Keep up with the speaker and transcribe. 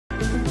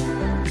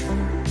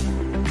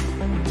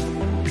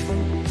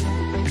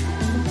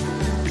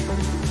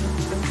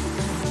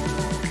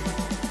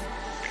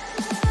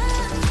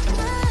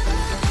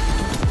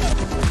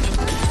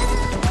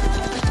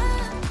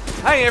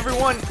Hi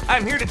everyone,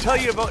 I'm here to tell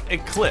you about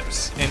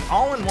Eklipse, an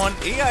all-in-one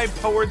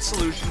AI-powered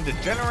solution to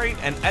generate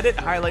and edit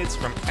highlights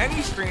from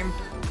any stream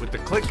with the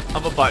click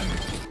of a button.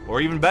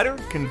 Or even better,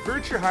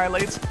 convert your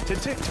highlights to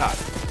TikTok.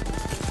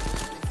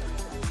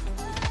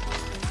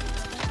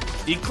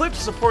 Eklipse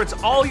supports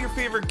all your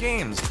favorite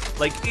games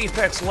like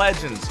Apex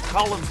Legends,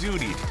 Call of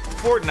Duty,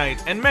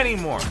 Fortnite, and many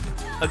more.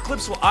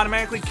 Eklipse will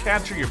automatically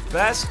capture your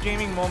best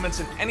gaming moments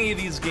in any of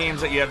these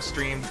games that you have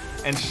streamed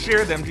and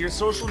share them to your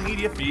social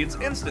media feeds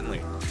instantly.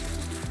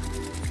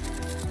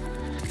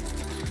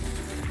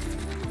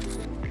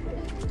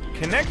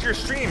 Connect your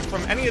stream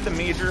from any of the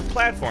major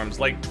platforms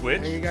like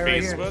Twitch,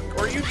 Facebook,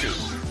 or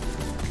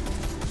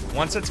YouTube.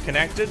 Once it's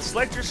connected,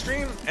 select your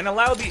stream and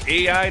allow the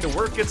AI to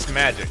work its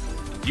magic.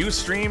 You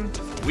stream,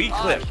 we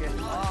clip.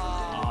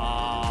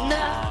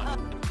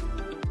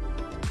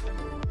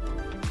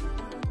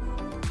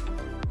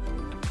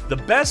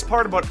 The best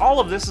part about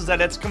all of this is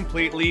that it's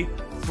completely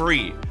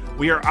free.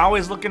 We are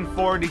always looking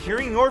forward to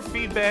hearing your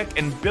feedback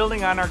and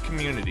building on our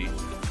community.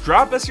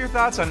 Drop us your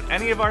thoughts on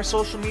any of our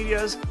social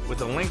medias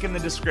with a link in the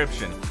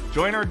description.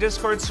 Join our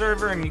Discord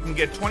server and you can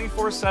get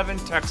 24/7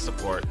 tech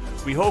support.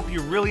 We hope you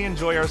really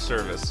enjoy our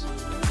service.